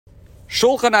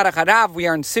Shulchan Aruch Harav, we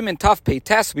are in Siman Taf Pei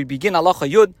Tes. We begin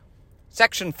Halacha Yud,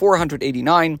 section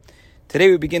 489. Today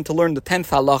we begin to learn the 10th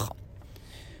Halacha.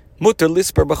 Muter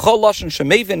lisper b'chol lashon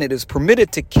shemevin. It is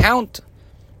permitted to count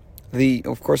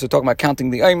of course we're talking about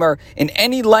counting the Omer in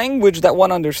any language that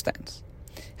one understands.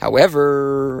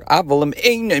 However, avalim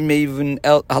ein mevin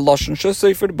halashon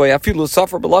shesefer b'afilu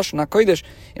safer b'lashon hakodesh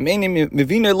im ein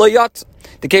mevin lo yatz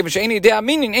the kevish ein idea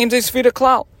meaning ein zeisfira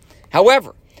klal.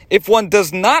 However, if one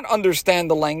does not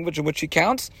understand the language in which he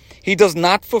counts, he does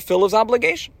not fulfill his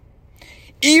obligation.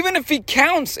 Even if he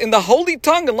counts in the holy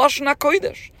tongue in Lashon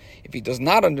HaKodesh, if he does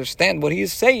not understand what he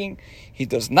is saying, he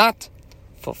does not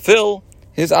fulfill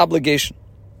his obligation.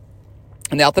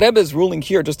 And the Alter Rebbe is ruling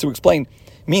here, just to explain,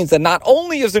 means that not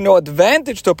only is there no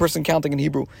advantage to a person counting in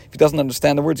Hebrew if he doesn't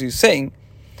understand the words he's saying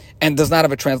and does not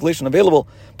have a translation available,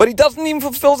 but he doesn't even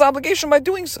fulfill his obligation by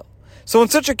doing so. So in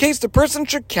such a case, the person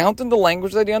should count in the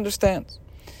language that he understands.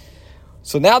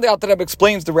 So now the Alter Rebbe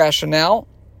explains the rationale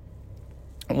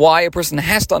why a person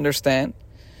has to understand.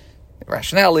 The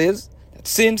rationale is that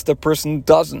since the person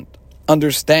doesn't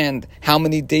understand how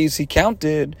many days he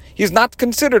counted, he's not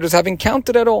considered as having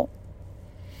counted at all.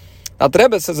 Alter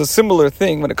Rebbe says a similar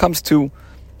thing when it comes to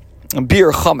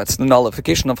beer chametz, the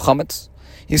nullification of chametz.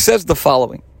 He says the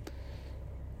following.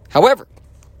 However,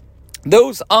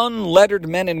 those unlettered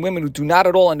men and women who do not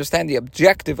at all understand the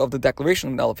objective of the declaration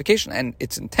of nullification and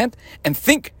its intent, and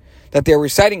think that they are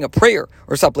reciting a prayer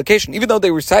or supplication, even though they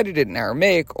recited it in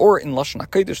Aramaic or in Lashon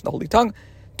HaKodesh, the Holy Tongue,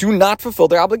 do not fulfill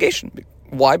their obligation.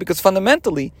 Why? Because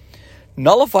fundamentally,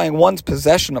 nullifying one's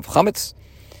possession of chametz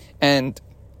and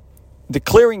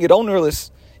declaring it ownerless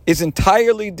is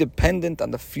entirely dependent on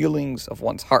the feelings of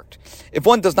one's heart. If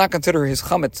one does not consider his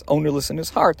chametz ownerless in his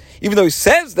heart, even though he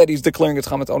says that he's declaring his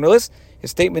chametz ownerless,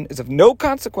 his statement is of no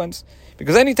consequence,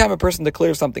 because anytime a person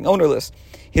declares something ownerless,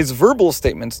 his verbal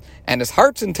statements and his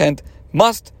heart's intent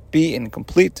must be in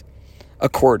complete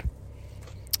accord.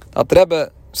 Alter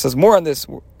Rebbe says more on this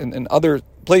in other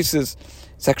places,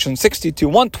 section 62,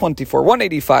 124,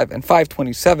 185, and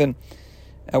 527,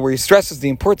 where he stresses the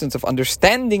importance of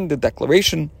understanding the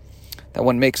declaration that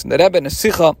one makes. And the Rebbe in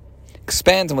Sicha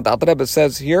expands on what the Alter Rebbe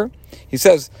says here. He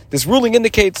says, this ruling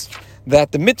indicates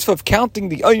that the mitzvah of counting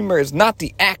the Omer is not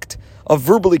the act of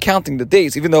verbally counting the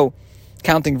days, even though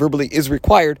counting verbally is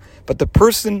required, but the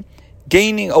person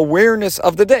gaining awareness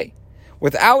of the day.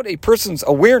 Without a person's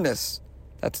awareness,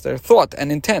 that's their thought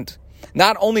and intent,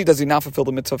 not only does he not fulfill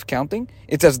the mitzvah of counting,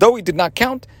 it's as though he did not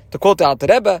count. To quote the Alter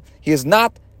Rebbe, he is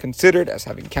not considered as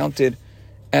having counted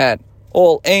at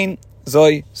all. Ein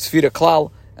zoi sfira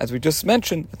klal, as we just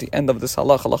mentioned at the end of this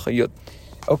halacha yud.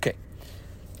 Okay.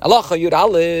 Halacha yud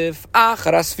aleph,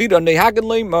 achar asfira nehagen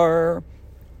leimar,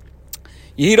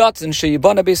 yihiratzin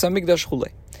sheyibana Beis Hamikdosh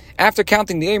chulei. After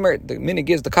counting the Omer, the minig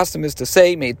is, the custom is to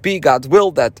say, may it be God's will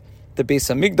that the Beis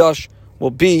Hamikdosh will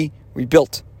be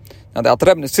rebuilt. Now the Alter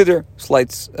Rebbe Siddur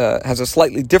has a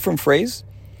slightly different phrase.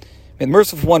 May the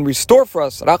merciful one restore for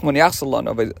us, which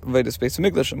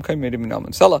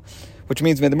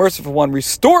means may the merciful one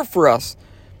restore for us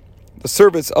the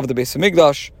service of the Beis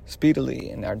Hamikdosh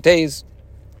speedily in our days.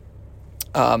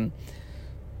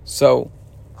 So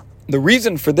the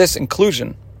reason for this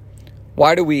inclusion,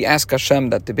 why do we ask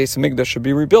Hashem that the Beis Hamikdosh should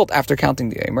be rebuilt after counting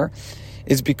the Omer,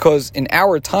 is because in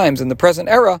our times, in the present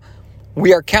era,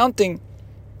 we are counting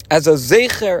as a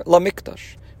zecher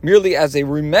lamikdash, merely as a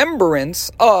remembrance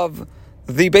of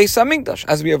the Beis Hamikdosh,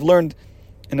 as we have learned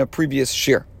in a previous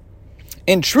shir.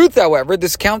 In truth, however,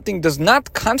 this counting does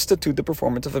not constitute the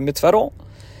performance of a mitzvah at all,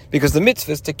 because the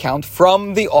mitzvah is to count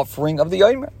from the offering of the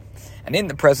Omer. And in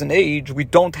the present age, we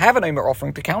don't have an Omer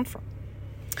offering to count from.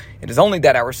 It is only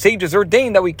that our sages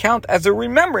ordain that we count as a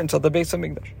remembrance of the Beis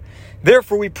Hamikdosh.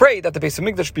 Therefore, we pray that the Beis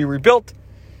Hamikdosh be rebuilt,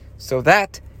 so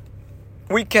that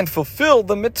we can fulfill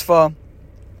the mitzvah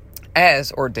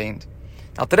as ordained.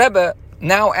 Alter Rebbe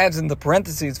now adds in the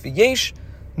parentheses, V'yesh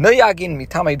noyagin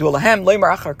mitamei dulahem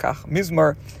leimar achar kach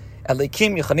mizmar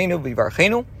elikim yichanenu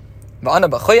v'yivarchenu v'ana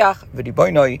b'choyach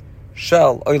v'riboynoi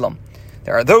shel olam.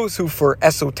 There are those who, for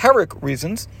esoteric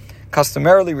reasons,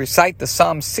 customarily recite the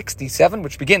Psalm 67,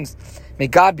 which begins, may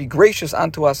God be gracious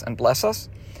unto us and bless us,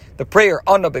 the prayer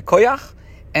ana b'koyach,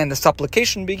 and the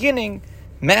supplication beginning,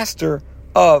 Master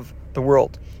of the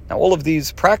world. Now all of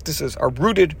these practices are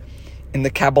rooted in the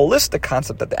Kabbalistic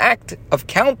concept that the act of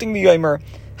counting the Omer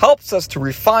helps us to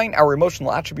refine our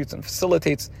emotional attributes and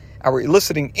facilitates our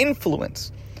eliciting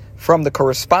influence from the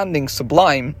corresponding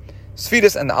sublime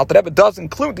Sfiras, and the Alter Rebbe does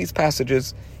include these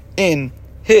passages in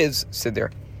his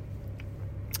Siddur.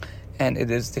 And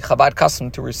it is the Chabad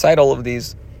custom to recite all of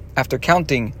these after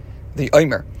counting the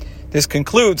Omer. This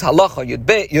concludes Halacha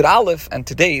Yud Aleph and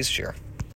today's shir.